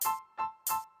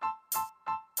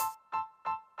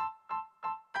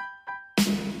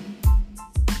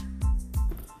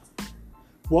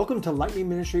Welcome to Lightning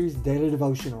Ministries Daily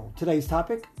Devotional. Today's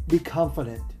topic, be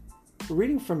confident. We're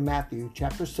reading from Matthew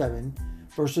chapter 7,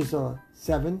 verses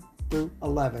 7 through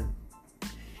 11.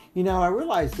 I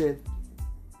realized that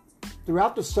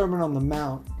throughout the Sermon on the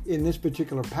Mount in this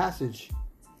particular passage,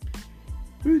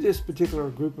 through this particular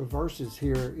group of verses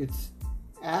here, it's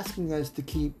asking us to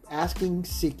keep asking,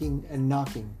 seeking, and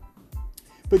knocking.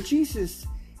 But Jesus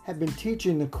had been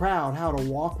teaching the crowd how to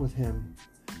walk with him,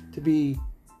 to be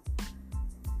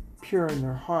pure in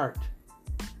their heart,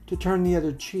 to turn the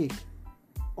other cheek,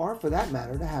 or for that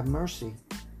matter, to have mercy.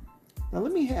 Now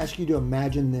let me ask you to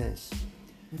imagine this.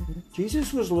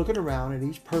 Jesus was looking around at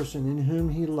each person in whom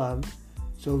he loved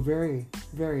so very,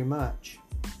 very much.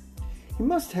 He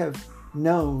must have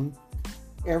known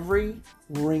every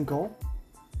wrinkle,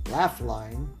 laugh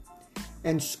line,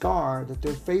 and scar that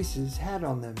their faces had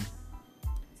on them.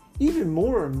 Even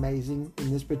more amazing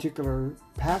in this particular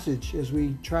passage, as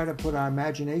we try to put our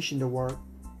imagination to work,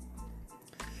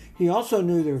 he also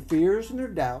knew their fears and their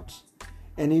doubts,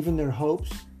 and even their hopes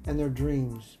and their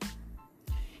dreams.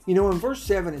 In verse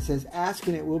 7 it says, "Ask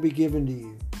and it will be given to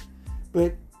you."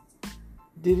 But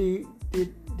did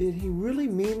he really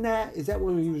mean that? Is that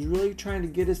what he was really trying to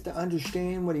get us to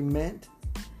understand what he meant?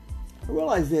 I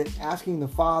realize that asking the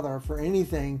Father for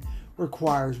anything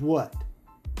requires what?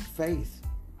 Faith.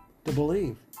 To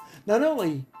believe. Not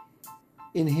only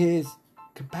in his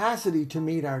capacity to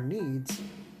meet our needs,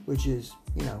 which is,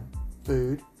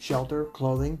 food, shelter,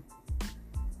 clothing,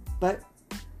 but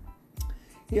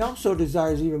he also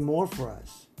desires even more for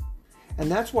us. And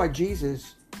that's why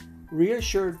Jesus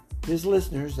reassured his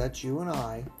listeners, that's you and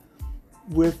I,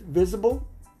 with visible,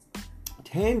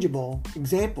 tangible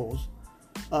examples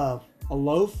of a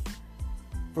loaf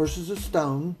versus a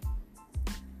stone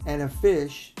and a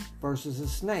fish versus a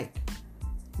snake.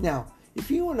 Now, if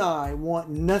you and I want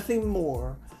nothing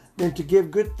more than to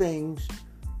give good things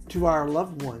to our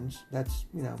loved ones, that's,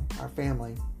 our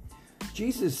family,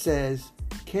 Jesus says,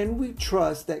 can we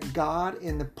trust that God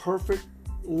in the perfect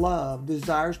love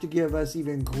desires to give us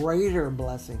even greater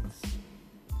blessings?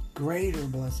 Greater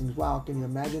blessings. Wow, can you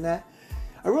imagine that?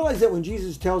 I realize that when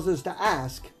Jesus tells us to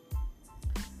ask,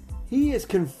 he is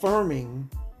confirming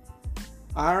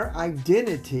our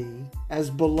identity as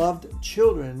beloved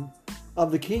children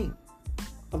of the King,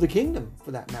 of the kingdom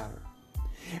for that matter.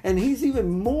 And he's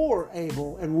even more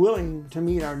able and willing to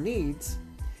meet our needs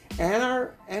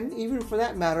and even for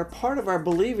that matter, part of our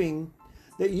believing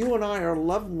that you and I are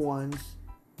loved ones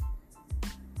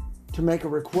to make a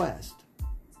request.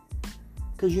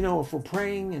 Because if we're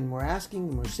praying and we're asking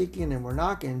and we're seeking and we're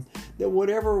knocking, that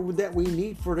whatever that we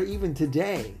need for even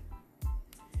today,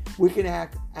 we can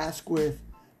ask with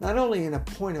not only in a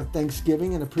point of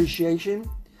thanksgiving and appreciation,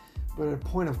 but a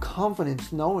point of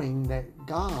confidence, knowing that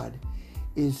God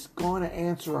is going to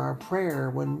answer our prayer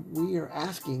when we are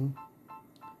asking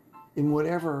in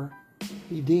whatever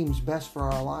he deems best for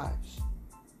our lives.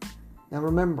 Now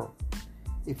remember,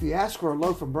 if you ask for a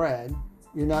loaf of bread,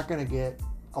 you're not going to get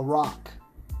a rock.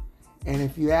 And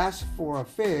if you ask for a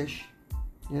fish,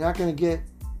 you're not going to get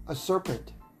a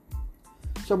serpent.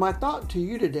 So my thought to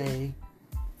you today,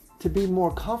 to be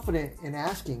more confident in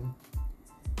asking,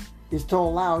 is to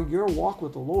allow your walk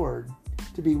with the Lord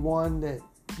to be one that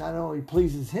not only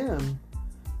pleases him,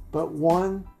 but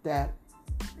one that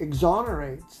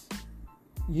exonerates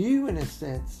you in a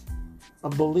sense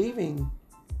of believing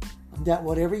that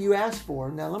whatever you ask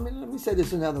for. Now let me say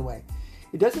this another way.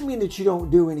 It doesn't mean that you don't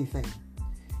do anything.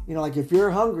 Like if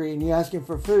you're hungry and you're asking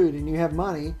for food and you have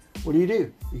money, what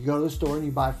do? You go to the store and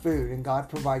you buy food, and God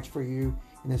provides for you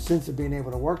in a sense of being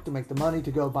able to work to make the money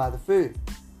to go buy the food.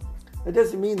 That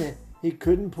doesn't mean that he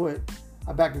couldn't put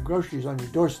a bag of groceries on your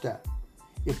doorstep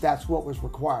if that's what was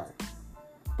required.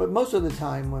 But most of the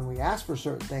time when we ask for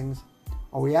certain things,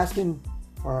 are we asking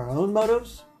for our own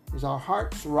motives? Is our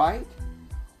hearts right?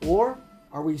 Or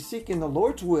are we seeking the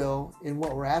Lord's will in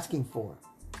what we're asking for?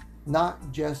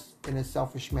 Not just in a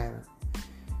selfish manner.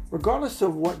 Regardless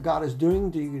of what God is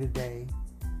doing to you today,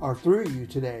 or through you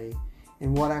today,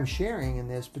 in what I'm sharing in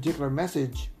this particular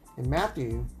message in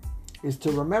Matthew, is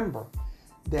to remember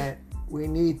that we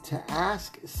need to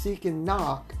ask, seek, and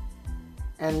knock,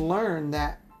 and learn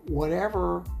that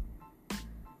whatever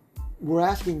we're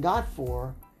asking God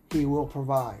for, he will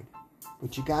provide.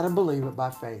 But you got to believe it by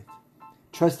faith.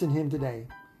 Trust in him today.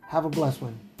 Have a blessed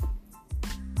one.